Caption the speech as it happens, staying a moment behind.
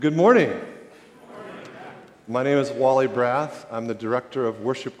Good morning. My name is Wally Brath. I'm the Director of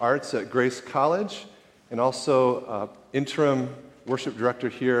Worship Arts at Grace College and also Interim Worship Director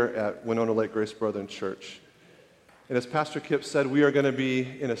here at Winona Lake Grace Brethren Church. And as Pastor Kip said, we are going to be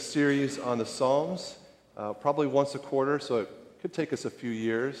in a series on the Psalms, probably once a quarter, so it could take us a few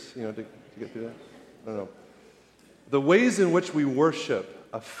years, to get through that. I don't know. The ways in which we worship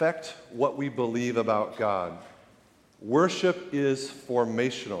affect what we believe about God. Worship is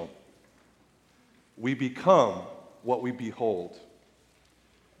formational. We become what we behold.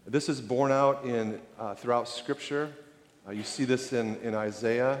 This is borne out throughout Scripture. You see this in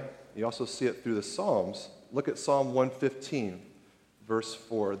Isaiah. You also see it through the Psalms. Look at Psalm 115, verse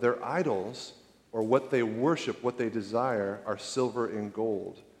 4. Their idols, or what they worship, what they desire, are silver and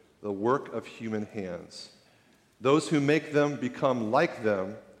gold, the work of human hands. Those who make them become like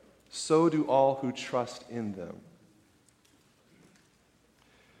them, so do all who trust in them.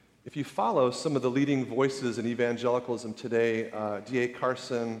 If you follow some of the leading voices in evangelicalism today, D.A.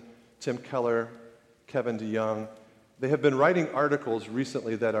 Carson, Tim Keller, Kevin DeYoung, they have been writing articles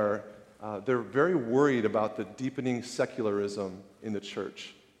recently that they're very worried about the deepening secularism in the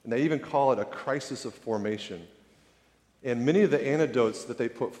church. And they even call it a crisis of formation. And many of the antidotes that they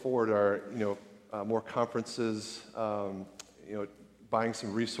put forward are, more conferences, buying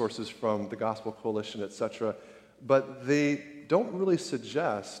some resources from the Gospel Coalition, etc. But they don't really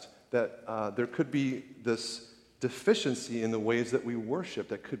suggest that there could be this deficiency in the ways that we worship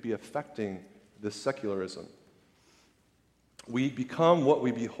that could be affecting this secularism. We become what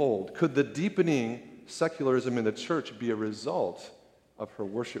we behold. Could the deepening secularism in the church be a result of her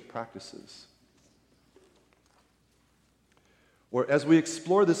worship practices? Or as we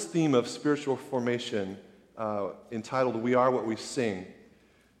explore this theme of spiritual formation, entitled We Are What We Sing,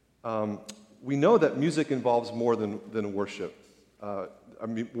 we know that music involves more than worship.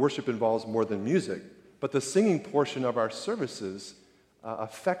 Worship involves more than music, but the singing portion of our services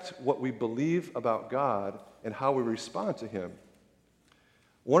affect what we believe about God and how we respond to Him.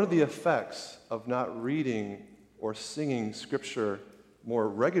 One of the effects of not reading or singing Scripture more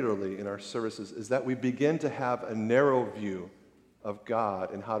regularly in our services is that we begin to have a narrow view of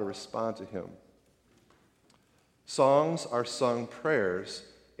God and how to respond to Him. Songs are sung prayers,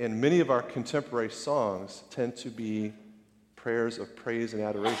 and many of our contemporary songs tend to be prayers of praise and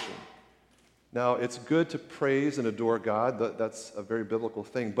adoration. Now, it's good to praise and adore God. That's a very biblical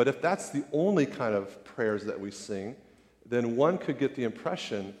thing. But if that's the only kind of prayers that we sing, then one could get the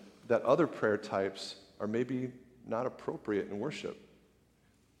impression that other prayer types are maybe not appropriate in worship.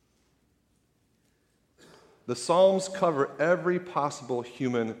 The Psalms cover every possible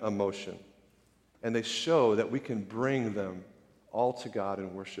human emotion, and they show that we can bring them all to God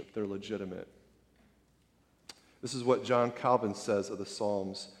in worship. They're legitimate. This is what John Calvin says of the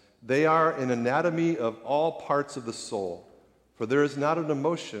Psalms. They are an anatomy of all parts of the soul, for there is not an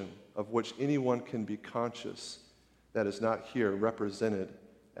emotion of which anyone can be conscious that is not here represented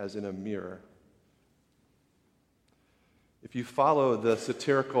as in a mirror. If you follow the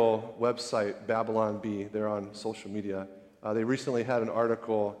satirical website Babylon Bee, they're on social media, they recently had an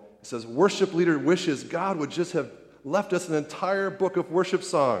article that says, "Worship leader wishes God would just have left us an entire book of worship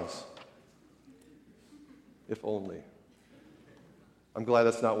songs." If only. I'm glad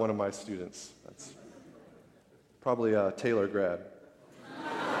that's not one of my students. That's probably a Taylor grad.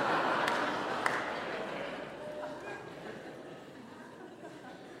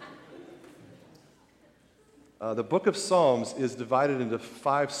 The book of Psalms is divided into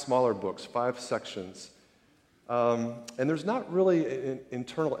 5 smaller books, 5 sections. And there's not really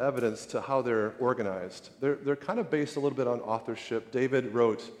internal evidence to how they're organized. They're kind of based a little bit on authorship. David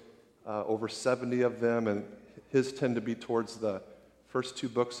wrote over 70 of them, and his tend to be towards the first 2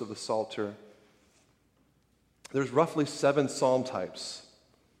 books of the Psalter. There's roughly 7 psalm types.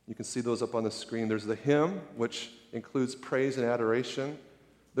 You can see those up on the screen. There's the hymn, which includes praise and adoration.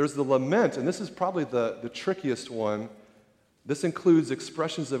 There's the lament, and this is probably the trickiest one. This includes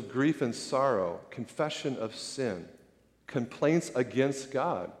expressions of grief and sorrow, confession of sin, complaints against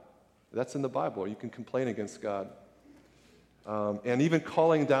God. That's in the Bible. You can complain against God. And even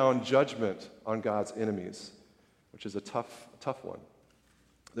calling down judgment on God's enemies, which is a tough one.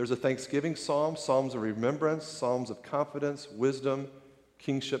 There's a thanksgiving psalm, psalms of remembrance, psalms of confidence, wisdom,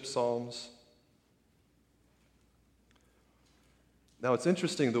 kingship psalms. Now, it's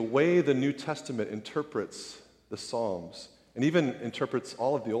interesting the way the New Testament interprets the Psalms, and even interprets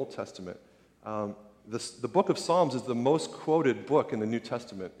all of the Old Testament. The book of Psalms is the most quoted book in the New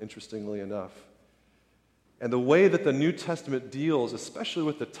Testament, interestingly enough. And the way that the New Testament deals, especially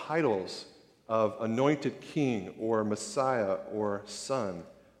with the titles of anointed king or Messiah or son,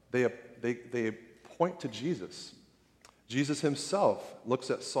 they point to Jesus. Jesus himself looks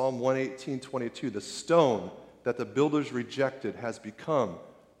at Psalm 118:22. The stone that the builders rejected has become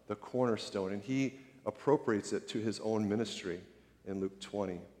the cornerstone, and he appropriates it to his own ministry in Luke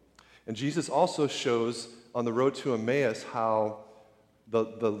 20. And Jesus also shows on the road to Emmaus how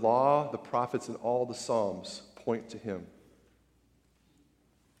the law, the prophets, and all the Psalms point to him.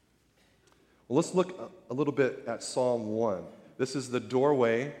 Well, let's look a little bit at Psalm 1. This is the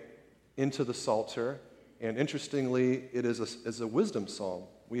doorway into the Psalter, and interestingly, it is a wisdom psalm.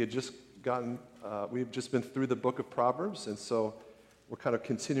 We've just been through the book of Proverbs, and so we're kind of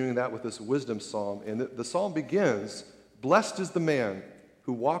continuing that with this wisdom psalm. And the psalm begins, "Blessed is the man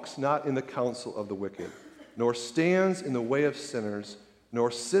who walks not in the counsel of the wicked, nor stands in the way of sinners, nor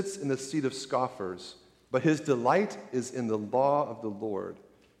sits in the seat of scoffers, but his delight is in the law of the Lord,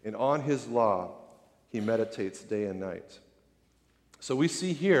 and on his law he meditates day and night." So we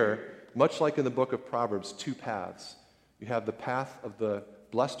see here, much like in the book of Proverbs, two paths. You have the path of the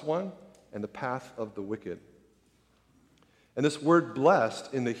blessed one and the path of the wicked. And this word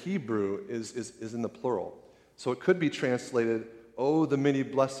blessed in the Hebrew is in the plural. So it could be translated, "Oh, the many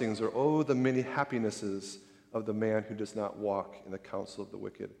blessings," or "Oh, the many happinesses of the man who does not walk in the counsel of the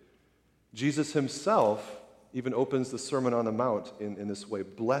wicked." Jesus himself even opens the Sermon on the Mount in this way.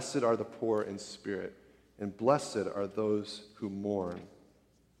 "Blessed are the poor in spirit, and blessed are those who mourn."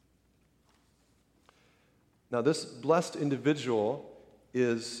 Now, this blessed individual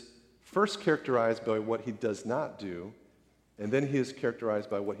is first characterized by what he does not do, and then he is characterized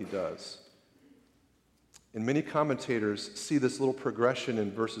by what he does. And many commentators see this little progression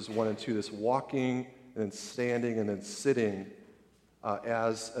in verses 1 and 2, this walking and then standing and then sitting,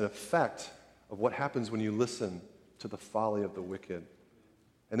 as an effect of what happens when you listen to the folly of the wicked.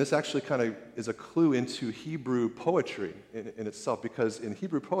 And this actually kind of is a clue into Hebrew poetry in itself, because in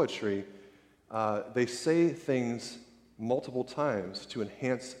Hebrew poetry, they say things multiple times to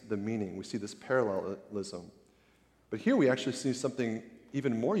enhance the meaning. We see this parallelism. But here we actually see something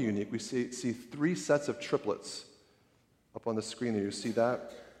even more unique. We see three sets of triplets up on the screen there. You see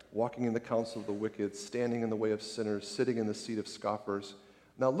that? Walking in the counsel of the wicked, standing in the way of sinners, sitting in the seat of scoffers.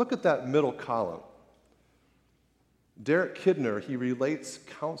 Now look at that middle column. Derek Kidner, he relates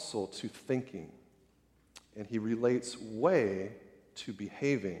counsel to thinking, and he relates way to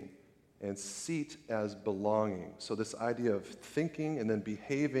behaving, and seat as belonging. So this idea of thinking and then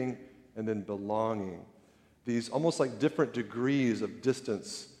behaving and then belonging. These almost like different degrees of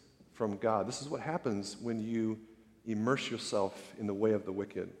distance from God. This is what happens when you immerse yourself in the way of the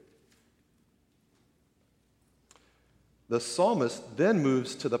wicked. The psalmist then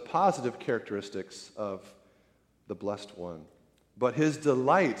moves to the positive characteristics of the blessed one. "But his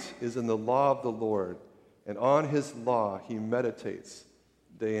delight is in the law of the Lord, and on his law he meditates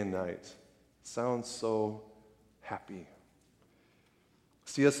day and night." Sounds so happy.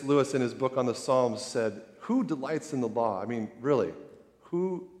 C.S. Lewis, in his book on the Psalms, said, "Who delights in the law?" I mean, really,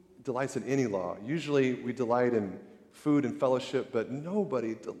 who delights in any law? Usually we delight in food and fellowship, but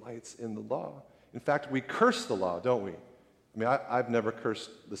nobody delights in the law. In fact, we curse the law, don't we? I mean, I've never cursed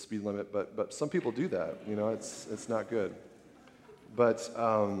the speed limit, but some people do that. You know, it's not good. But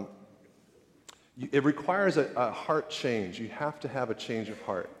it requires a heart change. You have to have a change of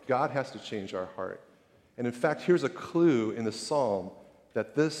heart. God has to change our heart. And in fact, here's a clue in the psalm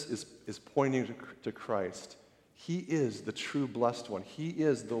that this is pointing to Christ. He is the true blessed one. He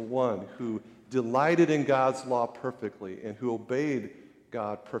is the one who delighted in God's law perfectly and who obeyed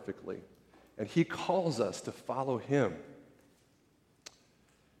God perfectly. And he calls us to follow him.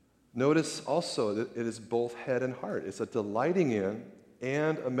 Notice also that it is both head and heart. It's a delighting in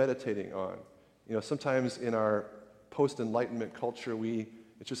and a meditating on. You know, sometimes in our post-Enlightenment culture,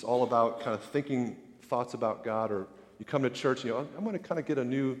 it's just all about kind of thinking thoughts about God, or you come to church, you know, I'm going to kind of get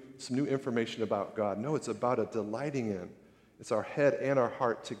some new information about God. No, it's about a delighting in. It's our head and our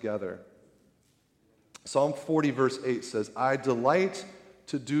heart together. Psalm 40, verse 8 says, "I delight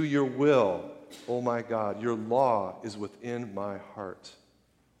to do your will, O my God. Your law is within my heart."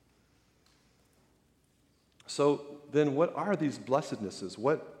 So then what are these blessednesses?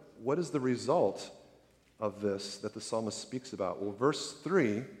 What is the result of this that the psalmist speaks about? Well, verse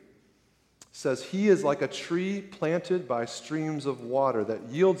 3 says, "He is like a tree planted by streams of water that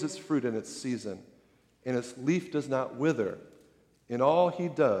yields its fruit in its season, and its leaf does not wither. In all he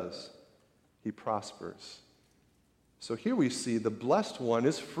does, he prospers." So here we see the blessed one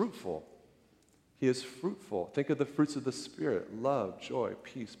is fruitful. He is fruitful. Think of the fruits of the Spirit: love, joy,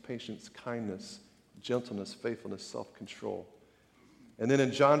 peace, patience, kindness, gentleness, faithfulness, self-control. And then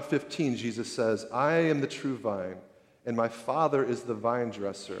in John 15, Jesus says, "I am the true vine, and my Father is the vine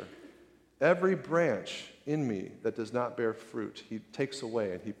dresser. Every branch in me that does not bear fruit, he takes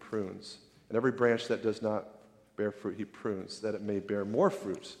away and he prunes. And every branch that does not bear fruit, he prunes, that it may bear more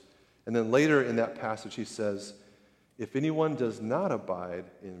fruit. And then later in that passage, he says, if anyone does not abide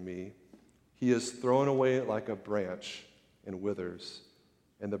in me, he is thrown away like a branch and withers.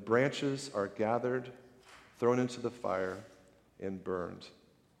 And the branches are gathered, thrown into the fire, and burned.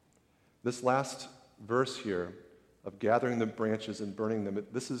 This last verse here of gathering the branches and burning them,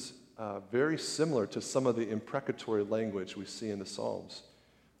 this is very similar to some of the imprecatory language we see in the Psalms.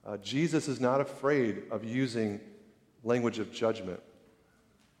 Jesus is not afraid of using language of judgment.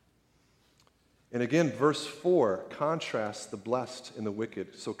 And again, verse 4 contrasts the blessed and the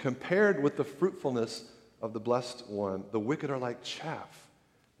wicked. So compared with the fruitfulness of the blessed one, the wicked are like chaff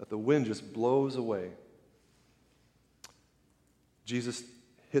that the wind just blows away. Jesus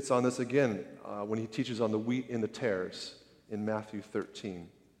hits on this again when he teaches on the wheat and the tares in Matthew 13.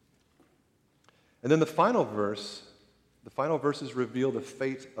 And then the final verses reveal the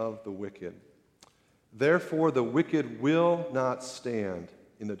fate of the wicked. Therefore, the wicked will not stand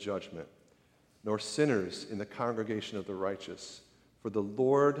in the judgment, nor sinners in the congregation of the righteous. For the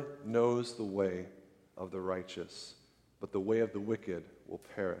Lord knows the way of the righteous, but the way of the wicked will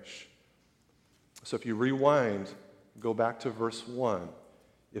perish. So if you rewind, go back to verse 1.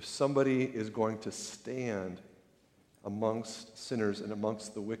 If somebody is going to stand amongst sinners and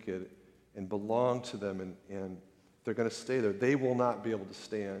amongst the wicked and belong to them and they're going to stay there, they will not be able to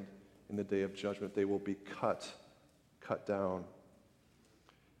stand in the day of judgment. They will be cut down.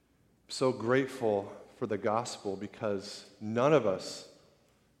 So grateful for the gospel because none of us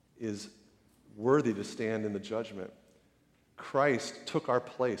is worthy to stand in the judgment. Christ took our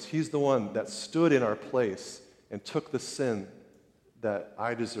place. He's the one that stood in our place and took the sin that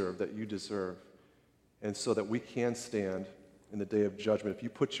I deserve, that you deserve, and so that we can stand in the day of judgment. If you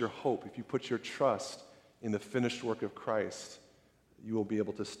put your hope, if you put your trust in the finished work of Christ, you will be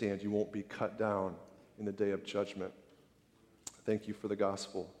able to stand. You won't be cut down in the day of judgment. Thank you for the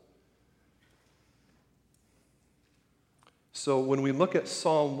gospel. So when we look at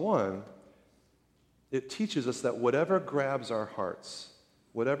Psalm 1, it teaches us that whatever grabs our hearts,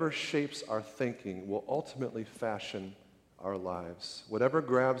 whatever shapes our thinking, will ultimately fashion our lives. Whatever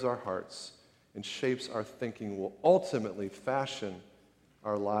grabs our hearts and shapes our thinking will ultimately fashion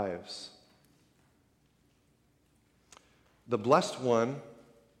our lives. The blessed one,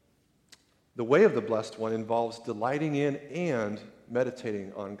 the way of the blessed one involves delighting in and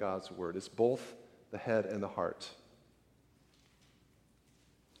meditating on God's word. It's both the head and the heart.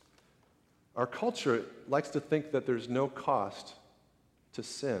 Our culture likes to think that there's no cost to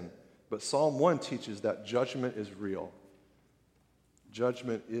sin, but Psalm 1 teaches that judgment is real.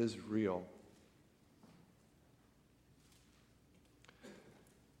 Judgment is real.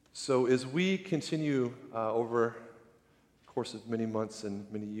 So as we continue over the course of many months and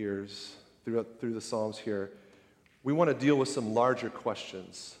many years through the Psalms here, we want to deal with some larger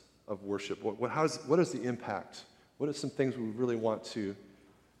questions of worship. What is the impact? What are some things we really want to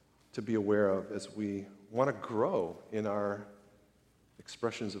be aware of as we want to grow in our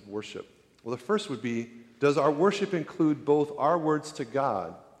expressions of worship? Well, the first would be, does our worship include both our words to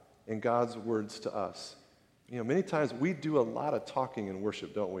God and God's words to us? You know, many times we do a lot of talking in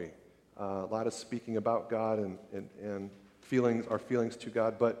worship, don't we? A lot of speaking about God and our feelings to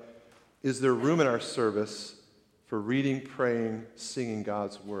God, but is there room in our service for reading, praying, singing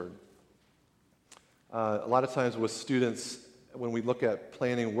God's word? A lot of times with students, when we look at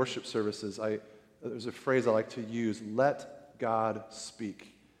planning worship services, there's a phrase I like to use: let God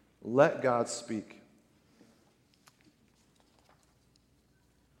speak. Let God speak.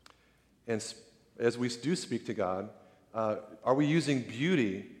 And as we do speak to God, are we using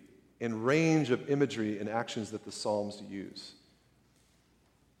beauty and range of imagery and actions that the Psalms use?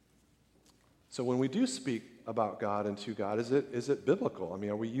 So when we do speak about God and to God, is it biblical? I mean,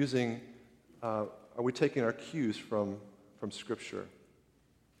 are we taking our cues from Scripture?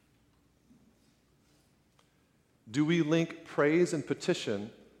 Do we link praise and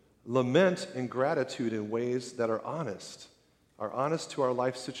petition, lament and gratitude in ways that are honest to our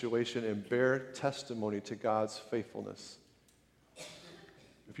life situation and bear testimony to God's faithfulness?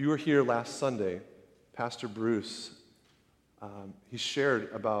 If you were here last Sunday, Pastor Bruce, he shared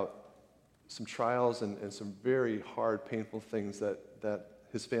about some trials and some very hard, painful things that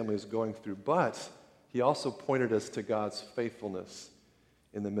his family is going through, but he also pointed us to God's faithfulness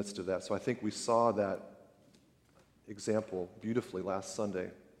in the midst of that. So I think we saw that example beautifully last Sunday.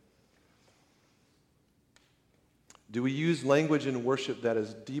 Do we use language in worship that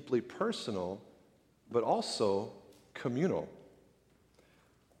is deeply personal, but also communal.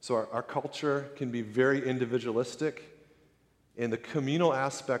 So our culture can be very individualistic, and the communal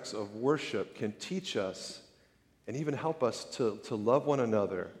aspects of worship can teach us and even help us to love one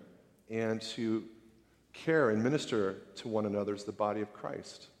another and to care and minister to one another as the body of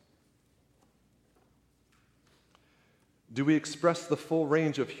Christ. Do we express the full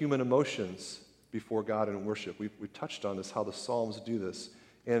range of human emotions before God in worship? We touched on this, how the Psalms do this.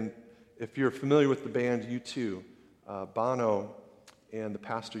 And if you're familiar with the band U2, Bono and the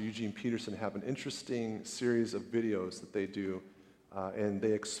pastor Eugene Peterson have an interesting series of videos that they do, and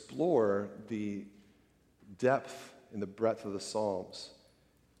they explore the depth and the breadth of the Psalms.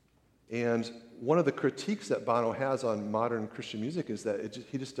 And one of the critiques that Bono has on modern Christian music is that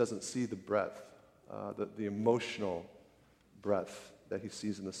he just doesn't see the breadth, the emotional breadth that he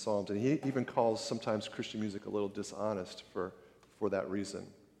sees in the Psalms. And he even calls sometimes Christian music a little dishonest for that reason.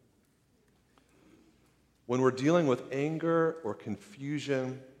 When we're dealing with anger or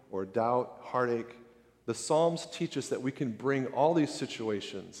confusion or doubt, heartache, the Psalms teach us that we can bring all these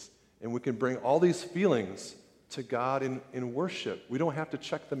situations and we can bring all these feelings to God in worship. We don't have to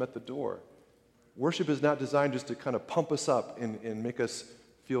check them at the door. Worship is not designed just to kind of pump us up and make us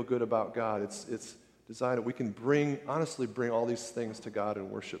feel good about God. It's designed that we can honestly bring all these things to God in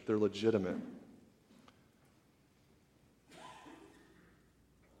worship. They're legitimate.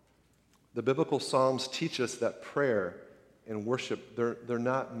 The biblical Psalms teach us that prayer and worship, they're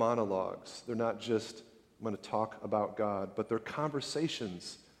not monologues. They're not just, I'm going to talk about God, but they're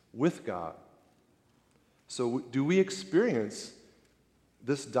conversations with God. So do we experience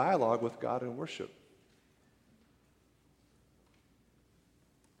this dialogue with God in worship?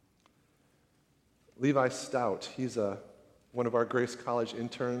 Levi Stout, he's one of our Grace College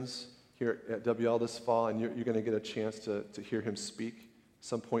interns here at WL this fall, and you're going to get a chance to hear him speak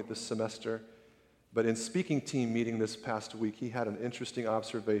some point this semester. But in speaking team meeting this past week, he had an interesting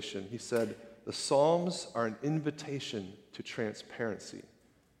observation. He said, the Psalms are an invitation to transparency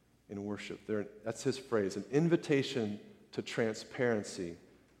in worship. That's his phrase, an invitation to transparency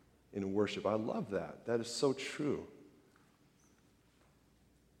in worship. I love that. That is so true.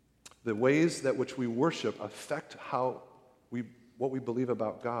 The ways that which we worship affect what we believe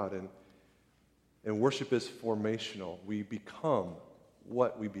about God, and worship is formational. We become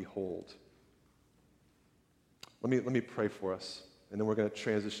what we behold. Let me pray for us, and then we're going to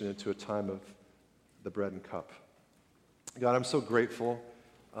transition into a time of the bread and cup. God, I'm so grateful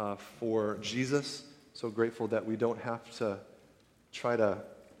for Jesus, so grateful that we don't have to try to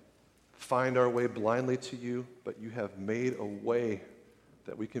find our way blindly to you, but you have made a way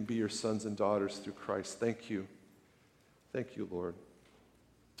that we can be your sons and daughters through Christ. Thank you. Thank you, Lord.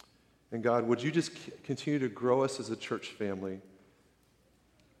 And God, would you just continue to grow us as a church family?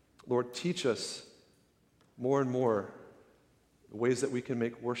 Lord, teach us more and more the ways that we can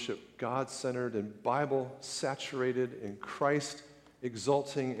make worship God-centered and Bible-saturated and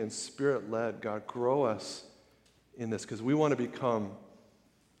Christ-exalting and Spirit-led. God, grow us in this because we want to become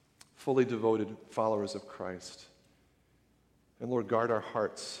fully devoted followers of Christ. And Lord, guard our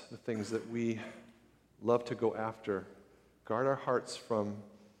hearts, the things that we love to go after. Guard our hearts from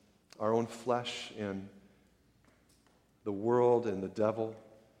our own flesh and the world and the devil.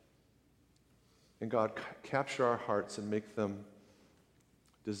 And God, capture our hearts and make them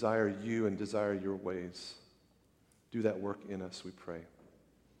desire you and desire your ways. Do that work in us, we pray.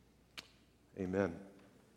 Amen.